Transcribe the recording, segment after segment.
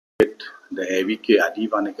the AVK Adi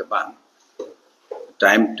Bane Kebang,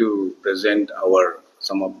 time to present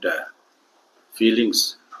some of the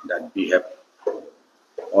feelings that we have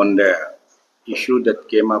on the issue that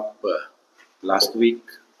came up last week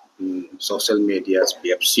in social media. As we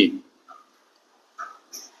have seen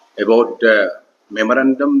about the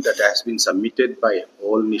memorandum that has been submitted by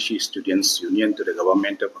all Nishi Students Union to the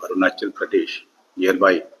government of Arunachal Pradesh,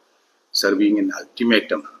 hereby serving an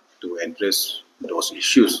ultimatum to address those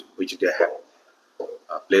issues which they have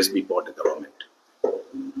placed before the government.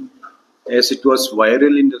 As it was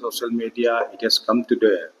viral in the social media, it has come to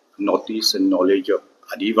the notice and knowledge of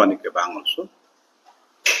Adi Bane Kebang also,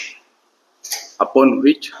 upon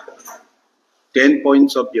which 10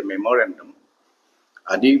 points of the memorandum,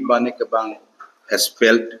 Adi Bane Kebang has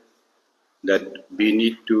felt that we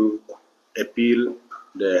need to appeal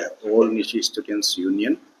the All Nishi Students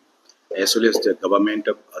Union as well as the government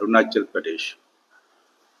of Arunachal Pradesh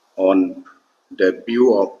on the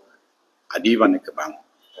view of Adi Bane Kebang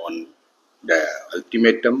on the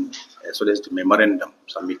ultimatum as well as the memorandum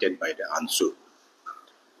submitted by the ANSU.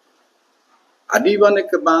 Adi Bane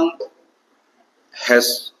Kebang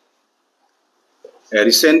has a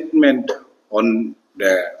resentment on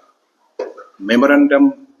the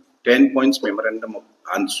memorandum, 10 points memorandum of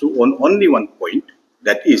ANSU on only one point,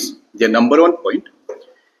 that is the number one point,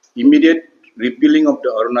 immediate repealing of the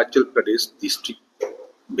Arunachal Pradesh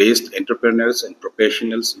district-based entrepreneurs and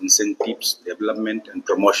professionals incentives development and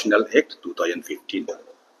promotional act 2015.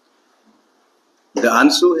 The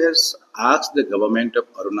ANSU has asked the government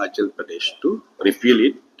of Arunachal Pradesh to repeal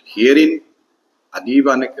it. Herein, Adi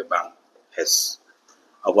Bane Kebang has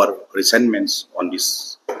our resentments on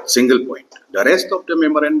this single point. The rest of the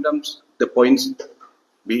memorandums, the points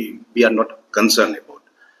we are not concerned about.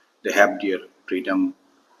 They have their freedom,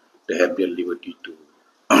 they have their liberty to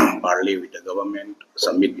parley with the government,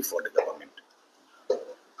 submit before the government.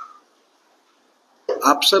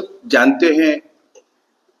 आप सब जानते हैं,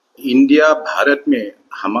 India Bharat में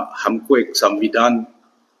हमको एक संविधान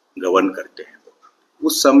govern करते हैं.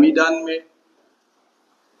 उस संविधान में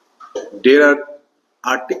there are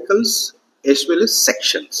articles as well as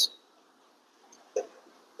sections.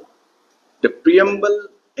 The preamble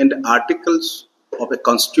and the articles of a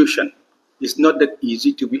constitution is not that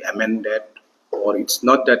easy to be amended, or it's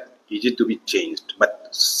not that easy to be changed, but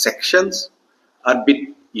sections are a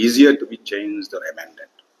bit easier to be changed or amended.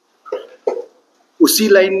 Usi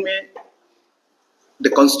line mein, the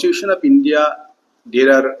Constitution of India,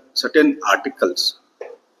 there are certain articles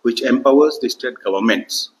which empowers the state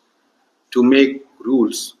governments to make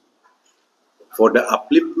rules for the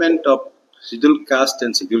upliftment of scheduled caste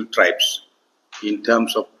and scheduled tribes in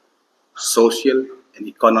terms of social and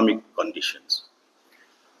economic conditions.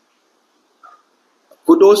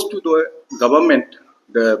 Kudos to the government,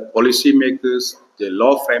 the policy makers, the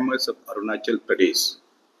law framers of Arunachal Pradesh.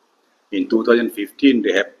 In 2015,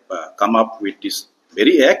 they have come up with this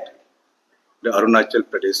very act, the Arunachal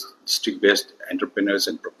Pradesh District-Based Entrepreneurs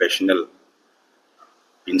and Professional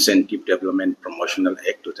Incentive Development Promotional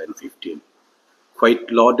Act 2015.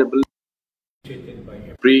 Quite laudable, appreciated by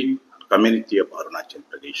every community of Arunachal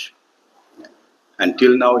Pradesh.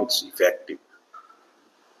 Until now, it's effective.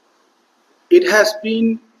 It has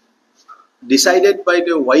been decided by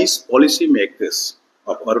the wise policy makers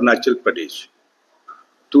of Arunachal Pradesh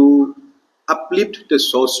to uplift the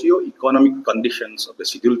socio-economic conditions of the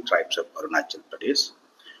scheduled tribes of Arunachal Pradesh,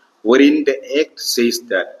 wherein the act says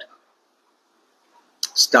that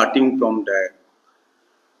starting from the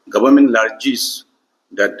government largesse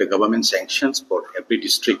that the government sanctions for every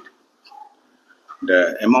district,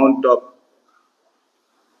 the amount of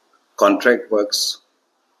contract works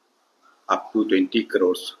up to 20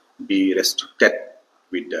 crores be restricted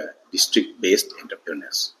with the district-based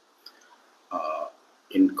entrepreneurs.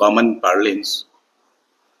 In common parlance,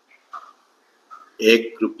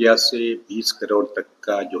 1 रुपया से 20 करोड़ तक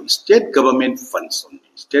का जो state government funds,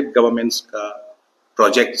 state governments का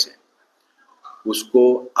projects है, उसको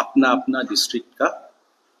अपना अपना डिस्ट्रिक्ट का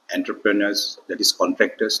एंटरप्रेन्योर्स, दैट इज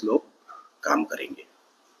कॉन्ट्रैक्टर्स, लोग काम करेंगे.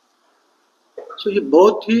 सो ये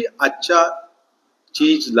बहुत ही अच्छा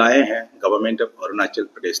चीज लाए हैं गवर्नमेंट ऑफ अरुणाचल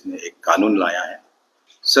प्रदेश ने. एक कानून लाया है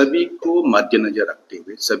सभी को मद्देनजर रखते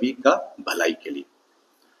हुए, सभी का भलाई के लिए.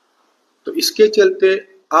 तो इसके चलते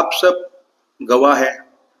आप सब गवाह है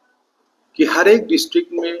कि हर एक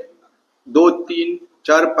डिस्ट्रिक्ट में 2, 3,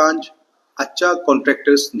 4, 5 अच्छा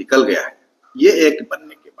कॉन्ट्रैक्टर्स निकल गया है ये एक्ट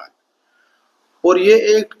बनने के बाद. और ये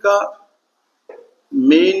एक्ट का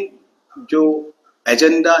मेन जो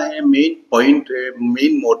एजेंडा है, मेन पॉइंट है,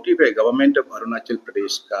 मेन मोटिव है गवर्नमेंट ऑफ अरुणाचल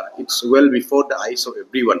प्रदेश का, it's well before the eyes of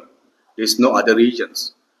everyone. There is no other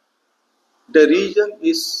reasons. The region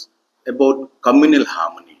is about communal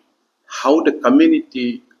harmony, how the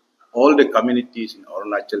community, all the communities in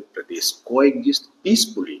Arunachal Pradesh coexist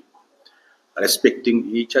peacefully, respecting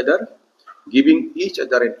each other, giving each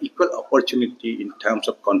other an equal opportunity in terms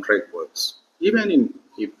of contract works. Even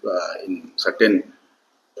in certain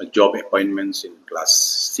job appointments in class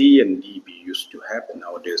C and D we used to have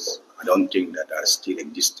nowadays, I don't think that are still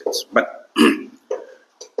existence. But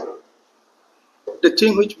the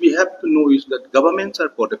thing which we have to know is that governments are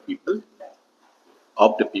for the people,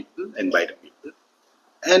 of the people, and by the people.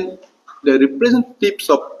 And the representatives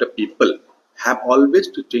of the people have always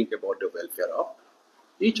to think about the welfare of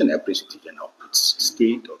each and every citizen of its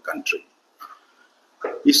state or country.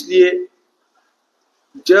 इसलिए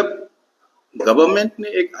जब government ने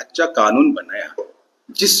एक अच्छा कानून बनाया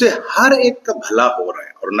जिससे हर एक का भला हो रहा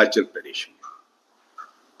है अरुणाचल प्रदेश में,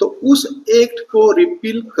 तो उस एक्ट को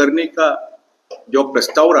रिपील करने का जो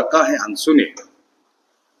प्रस्ताव रखा है आंसू ने,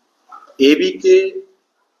 एबी के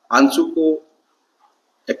आंसू को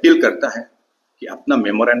अपील करता है कि अपना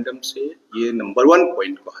मेमोरेंडम से ये नंबर 1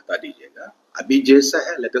 पॉइंट को हटा दीजिएगा. अभी जैसा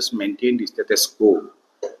है, let us maintain the status quo,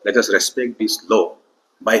 let us respect this law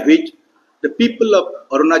by which the people of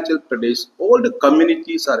Arunachal Pradesh, all the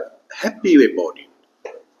communities are happy about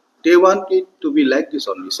it. They want it to be like this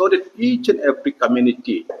only, so that each and every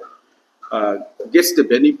community gets the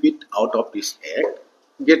benefit out of this act,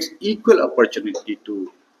 gets equal opportunity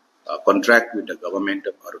to contract with the government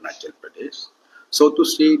of Arunachal Pradesh. So to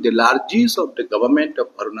say, the largesse of the government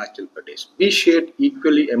of Arunachal Pradesh be shared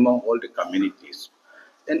equally among all the communities.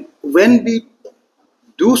 And when we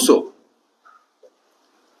do so,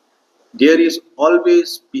 there is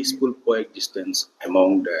always peaceful coexistence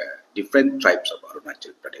among the different tribes of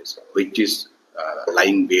Arunachal Pradesh, which is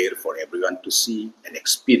lying bare for everyone to see and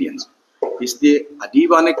experience. इसलिए आदि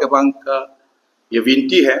बाने केबांग का ये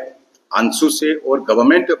विनती है आंसू से और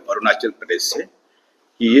गवर्नमेंट ऑफ अरुणाचल प्रदेश से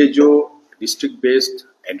कि ये जो district based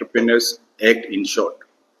entrepreneurs act in short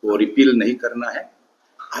वो रिपील नहीं करना है,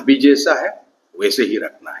 अभी जैसा है वैसे ही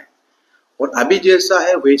रखना है. और अभी जैसा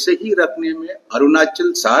है वैसे ही रखने में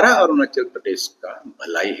सारा अरुणाचल प्रदेश का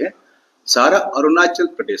भलाई है, सारा अरुणाचल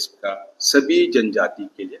प्रदेश का सभी जनजाति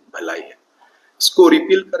के लिए भलाई है. इसको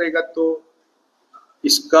रिपील करेगा तो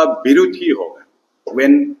इसका विरुद्ध ही होगा.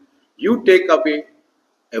 When you take away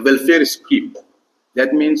a welfare scheme,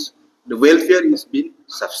 that means the welfare is being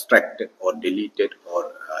subtracted or deleted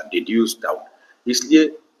or deduced out. इसलिए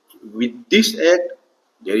with this act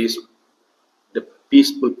there is the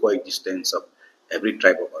peaceful coexistence of every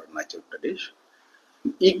tribe of Arunachal Pradesh,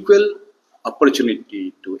 equal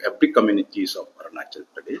opportunity to every communities of Arunachal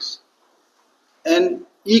Pradesh, and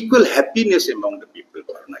equal happiness among the people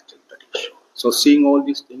of Arunachal Pradesh. So seeing all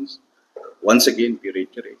these things, once again we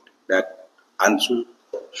reiterate that ANSU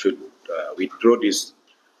should withdraw this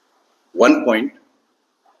 1 point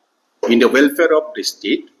in the welfare of the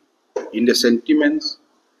state, in the sentiments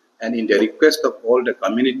and in the request of all the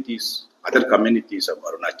communities, other communities of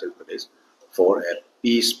Arunachal Pradesh, for a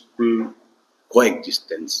peaceful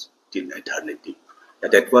coexistence till eternity.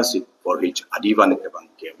 That was it for which Adi Bane Kebang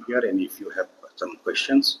came here. And if you have some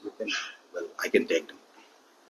questions, I can take them.